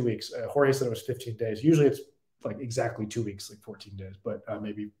it's 2 weeks. Jorge said it was 15 days. Usually it's like exactly 2 weeks, like 14 days, but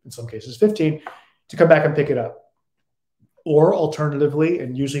maybe in some cases 15, to come back and pick it up. Or alternatively,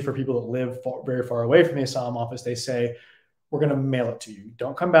 and usually for people that live very far away from the asylum office, they say, we're going to mail it to you.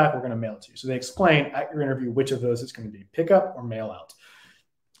 Don't come back. We're going to mail it to you. So they explain at your interview which of those it's going to be, pickup or mail out.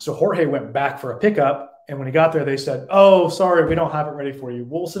 So Jorge went back for a pickup, and when he got there, they said, oh, sorry, we don't have it ready for you.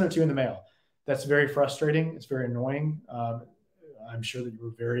 We'll send it to you in the mail. That's very frustrating. It's very annoying. I'm sure that you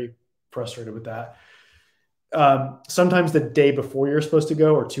were very frustrated with that. Sometimes the day before you're supposed to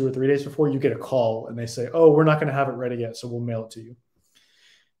go, or 2 or 3 days before, you get a call, and they say, oh, we're not going to have it ready yet, so we'll mail it to you,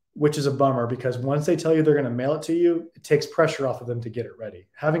 which is a bummer because once they tell you they're going to mail it to you, it takes pressure off of them to get it ready.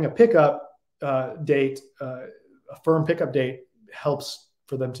 Having a pickup date, a firm pickup date, helps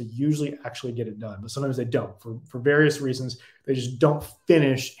for them to usually actually get it done. But sometimes they don't for various reasons. They just don't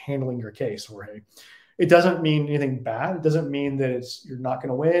finish handling your case, Jorge. It doesn't mean anything bad. It doesn't mean that you're not going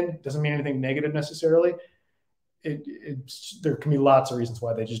to win. It doesn't mean anything negative necessarily. There can be lots of reasons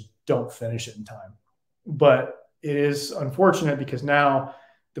why they just don't finish it in time. But it is unfortunate because now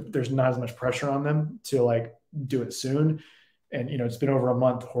there's not as much pressure on them to like do it soon. And, it's been over a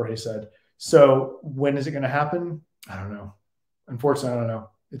month, Jorge said. So when is it going to happen? I don't know. Unfortunately, I don't know.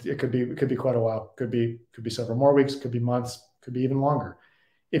 It could be quite a while. Could be several more weeks. Could be months. Could be even longer.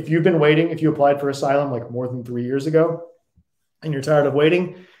 If you've been waiting, if you applied for asylum like more than 3 years ago, and you're tired of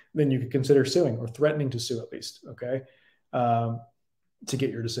waiting, then you could consider suing or threatening to sue at least. Okay, to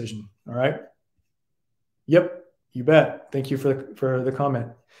get your decision. All right. Yep, you bet. Thank you for the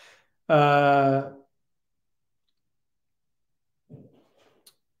comment.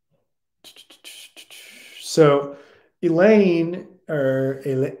 So Elaine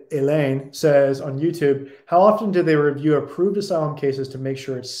says on YouTube, how often do they review approved asylum cases to make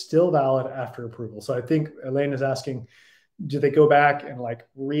sure it's still valid after approval? So I think Elaine is asking, do they go back and like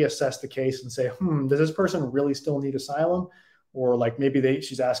reassess the case and say, does this person really still need asylum? Or like maybe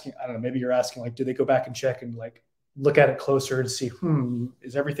she's asking, I don't know, maybe you're asking like, do they go back and check and like look at it closer and see,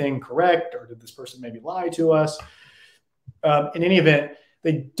 is everything correct? Or did this person maybe lie to us? In any event,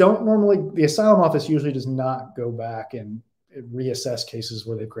 the asylum office usually does not go back and reassess cases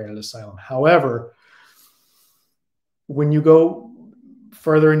where they've granted asylum. However, when you go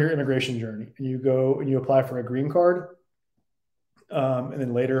further in your immigration journey and you go and you apply for a green card, and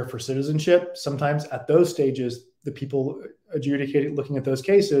then later for citizenship, sometimes at those stages, the people looking at those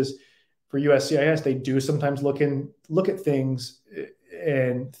cases for USCIS, they do sometimes look at things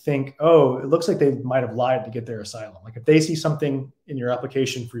and think, oh, it looks like they might have lied to get their asylum. Like if they see something in your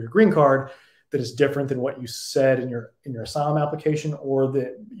application for your green card that is different than what you said in your asylum application or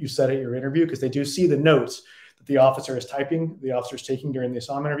that you said at your interview, because they do see the notes that the officer is typing, the officer is taking during the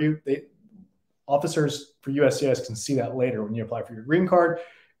asylum interview. Officers for USCIS can see that later when you apply for your green card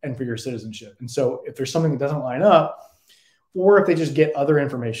and for your citizenship. And so if there's something that doesn't line up, or if they just get other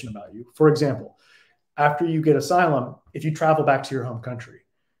information about you, for example, after you get asylum, if you travel back to your home country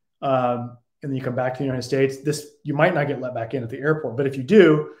and then you come back to the United States, you might not get let back in at the airport. But if you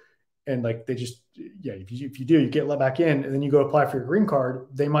do, And like they just, yeah, if you do, you get let back in, and then you go apply for your green card.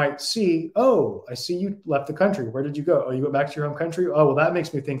 They might see, oh, I see you left the country. Where did you go? Oh, you went back to your home country. Oh, well, that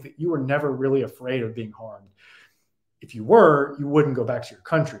makes me think that you were never really afraid of being harmed. If you were, you wouldn't go back to your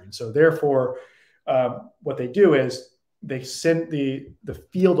country. And so therefore, what they do is they send the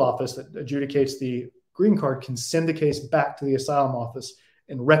field office that adjudicates the green card can send the case back to the asylum office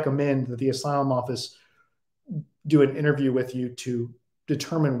and recommend that the asylum office do an interview with you to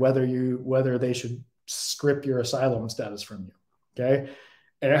determine whether they should strip your asylum status from you. Okay.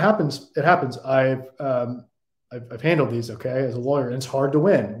 And it happens. I've handled these, okay, as a lawyer, and it's hard to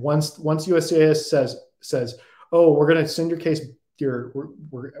win. Once USCIS says, oh, we're going to send your case, we're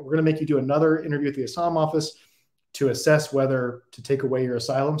going to make you do another interview at the asylum office to assess whether to take away your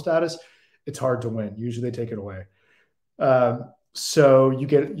asylum status, it's hard to win. Usually they take it away. So you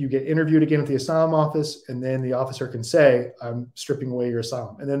get interviewed again at the asylum office, and then the officer can say, I'm stripping away your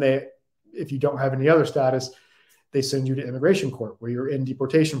asylum. And then if you don't have any other status, they send you to immigration court where you're in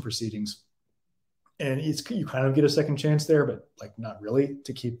deportation proceedings. And you kind of get a second chance there, but like not really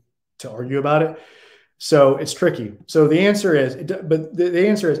to argue about it. So it's tricky. So the answer is,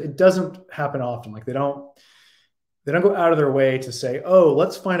 it doesn't happen often. Like they don't go out of their way to say, oh,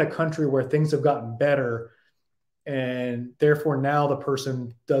 let's find a country where things have gotten better, and therefore now the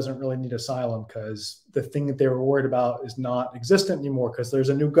person doesn't really need asylum because the thing that they were worried about is not existent anymore because there's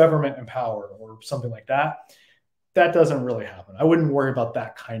a new government in power or something like that. That doesn't really happen. I wouldn't worry about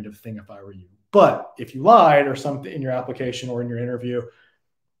that kind of thing if I were you. But if you lied or something in your application or in your interview,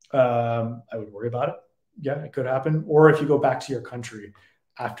 I would worry about it. Yeah, it could happen. Or if you go back to your country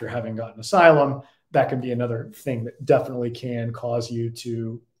after having gotten asylum, that can be another thing that definitely can cause you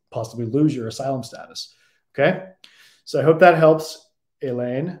to possibly lose your asylum status. Okay. So I hope that helps,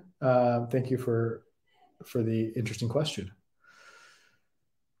 Elaine. Thank you for the interesting question.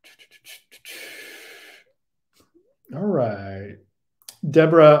 All right.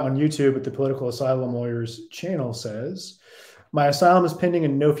 Deborah on YouTube at the Political Asylum Lawyers channel says, my asylum is pending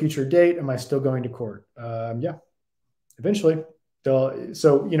and no future date. Am I still going to court? Yeah, eventually.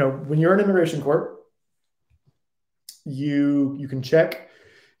 So, when you're in immigration court, you can check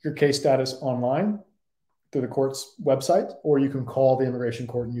your case status online through the court's website, or you can call the immigration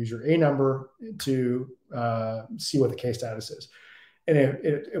court and use your A number to see what the case status is. And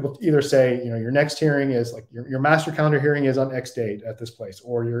it will either say, your next hearing is like your master calendar hearing is on X date at this place,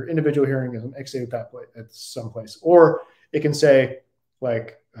 or your individual hearing is on X date at that place, at some place. Or it can say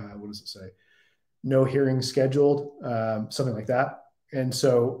like, what does it say? No hearing scheduled, something like that. And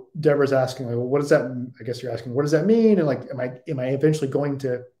so Deborah's asking, like, well, what does that, I guess you're asking, what does that mean? And like, am I eventually going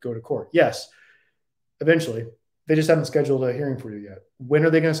to go to court? Yes, eventually. They just haven't scheduled a hearing for you yet. When are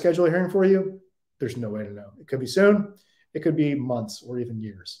they going to schedule a hearing for you? There's no way to know. It could be soon. It could be months or even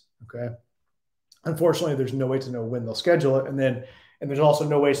years. Okay. Unfortunately, there's no way to know when they'll schedule it. And there's also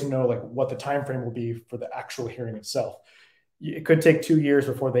no way to know like what the time frame will be for the actual hearing itself. It could take 2 years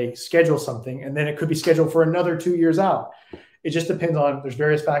before they schedule something, and then it could be scheduled for another 2 years out. It just depends on, there's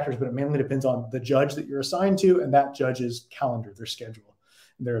various factors, but it mainly depends on the judge that you're assigned to and that judge's calendar, their schedule,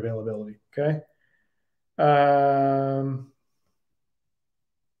 and their availability. Okay.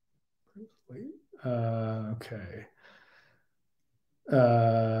 Okay.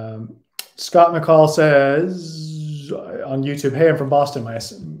 Scott McCall says on YouTube, hey, I'm from Boston.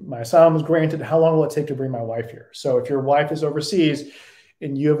 My asylum was granted. How long will it take to bring my wife here? So if your wife is overseas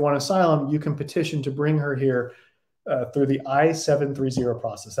and you have won asylum, you can petition to bring her here through the I-730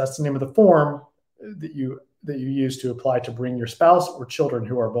 process. That's the name of the form that you use to apply to bring your spouse or children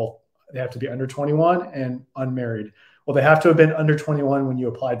who are both, they have to be under 21 and unmarried. Well, they have to have been under 21 when you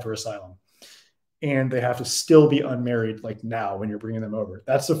applied for asylum. And they have to still be unmarried like now when you're bringing them over.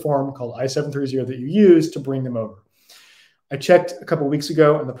 That's the form called I-730 that you use to bring them over. I checked a couple of weeks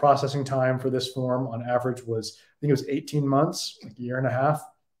ago, and the processing time for this form on average was, I think it was 18 months, like a year and a half.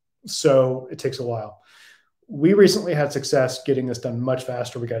 So it takes a while. We recently had success getting this done much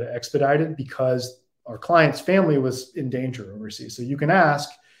faster. We got it expedited because our client's family was in danger overseas. So you can ask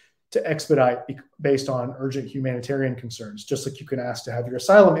to expedite based on urgent humanitarian concerns, just like you can ask to have your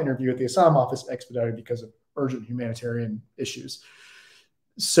asylum interview at the asylum office expedited because of urgent humanitarian issues.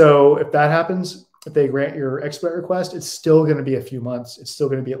 So if that happens, if they grant your expedite request, it's still going to be a few months. It's still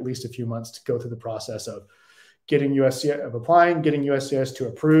going to be at least a few months to go through the process of getting USCIS, of applying, getting USCIS to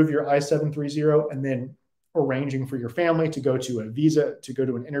approve your I-730, and then arranging for your family to go to a visa, to go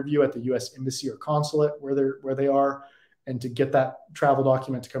to an interview at the U.S. embassy or consulate where they are, and to get that travel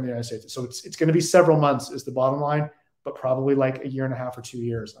document to come to the United States. So it's going to be several months is the bottom line, but probably like a year and a half or 2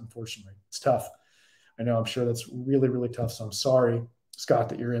 years, unfortunately. It's tough. I know, I'm sure that's really, really tough. So I'm sorry Scott,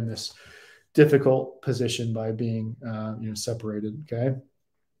 that you're in this difficult position by being separated. Okay.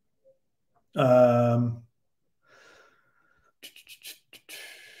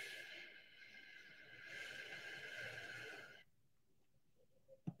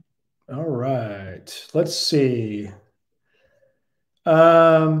 All right. Let's see.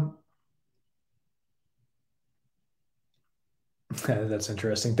 That's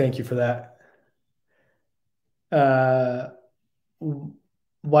interesting. Thank you for that.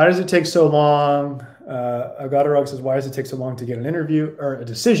 Why does it take so long? Agadarog says, why does it take so long to get an interview or a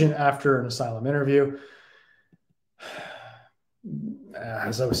decision after an asylum interview?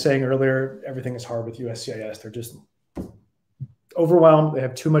 As I was saying earlier, everything is hard with USCIS. They're just overwhelmed. They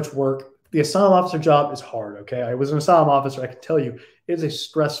have too much work. The asylum officer job is hard. Okay. I was an asylum officer. I can tell you it is a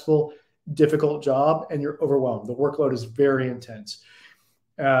stressful, difficult job, and you're overwhelmed. The workload is very intense.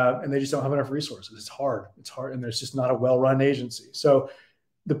 And they just don't have enough resources. It's hard. It's hard. And there's just not a well-run agency. So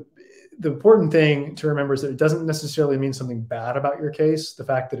the important thing to remember is that it doesn't necessarily mean something bad about your case. The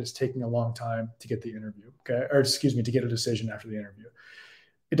fact that it's taking a long time to get the interview, okay, or excuse me, to get a decision after the interview,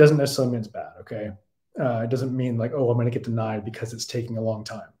 it doesn't necessarily mean it's bad. Okay. It doesn't mean like, oh, I'm going to get denied because it's taking a long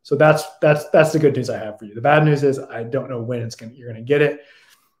time. So that's the good news I have for you. The bad news is I don't know when you're going to get it.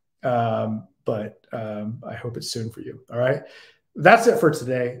 But I hope it's soon for you. All right. That's it for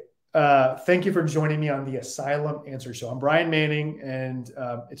today. Thank you for joining me on the Asylum Answer Show. I'm Brian Manning, and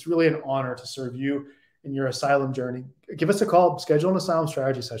it's really an honor to serve you in your asylum journey. Give us a call, schedule an asylum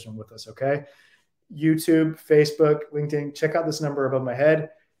strategy session with us, okay? YouTube, Facebook, LinkedIn, check out this number above my head,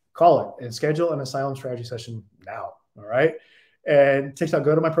 call it, and schedule an asylum strategy session now, all right? And TikTok,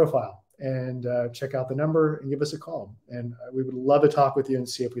 go to my profile and check out the number and give us a call. And we would love to talk with you and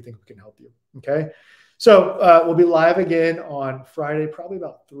see if we think we can help you, okay? So we'll be live again on Friday, probably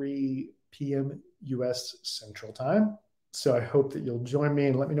about 3 p.m. U.S. Central Time. So I hope that you'll join me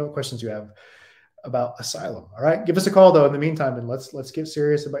and let me know what questions you have about asylum. All right. Give us a call, though, in the meantime, and let's get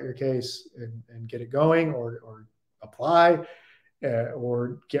serious about your case and get it going, or apply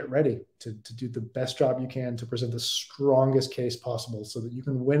or get ready to do the best job you can to present the strongest case possible so that you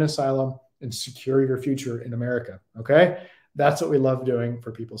can win asylum and secure your future in America. Okay. That's what we love doing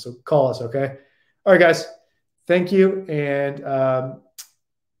for people. So call us. Okay. All right, guys. Thank you. And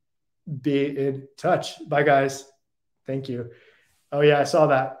be in touch. Bye, guys. Thank you. Oh, yeah, I saw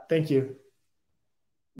that. Thank you.